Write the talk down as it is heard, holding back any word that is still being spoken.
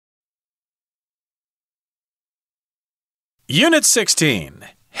Unit 16,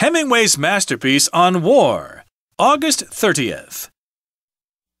 Hemingway's masterpiece on war, August 30th.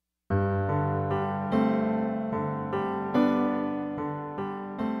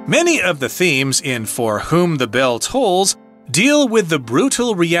 Many of the themes in For Whom the Bell Tolls deal with the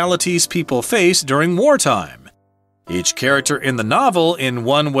brutal realities people face during wartime. Each character in the novel, in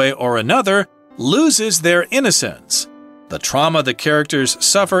one way or another, loses their innocence. The trauma the characters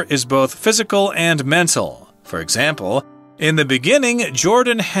suffer is both physical and mental. For example, in the beginning,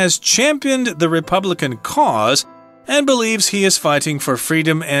 Jordan has championed the Republican cause and believes he is fighting for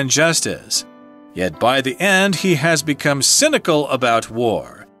freedom and justice. Yet by the end, he has become cynical about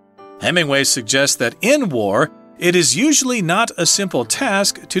war. Hemingway suggests that in war, it is usually not a simple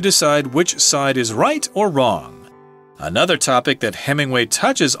task to decide which side is right or wrong. Another topic that Hemingway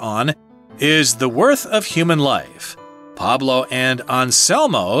touches on is the worth of human life. Pablo and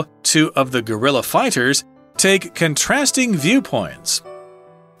Anselmo, two of the guerrilla fighters, take contrasting viewpoints.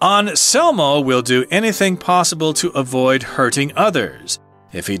 Anselmo will do anything possible to avoid hurting others.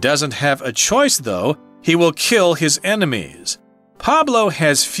 If he doesn't have a choice, though, he will kill his enemies. Pablo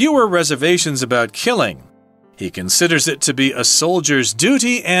has fewer reservations about killing. He considers it to be a soldier's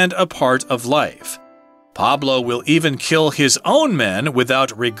duty and a part of life. Pablo will even kill his own men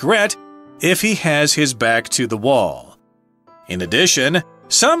without regret if he has his back to the wall. In addition,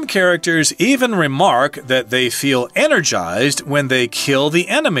 some characters even remark that they feel energized when they kill the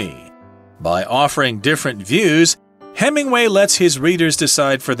enemy. By offering different views, Hemingway lets his readers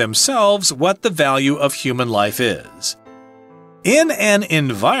decide for themselves what the value of human life is. In an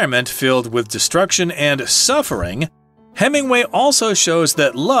environment filled with destruction and suffering, Hemingway also shows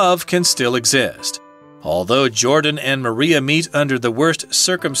that love can still exist. Although Jordan and Maria meet under the worst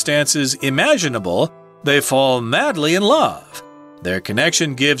circumstances imaginable, they fall madly in love. Their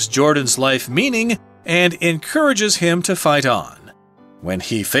connection gives Jordan's life meaning and encourages him to fight on. When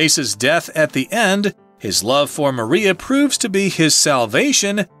he faces death at the end, his love for Maria proves to be his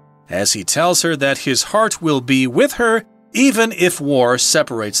salvation, as he tells her that his heart will be with her even if war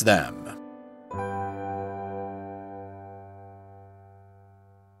separates them.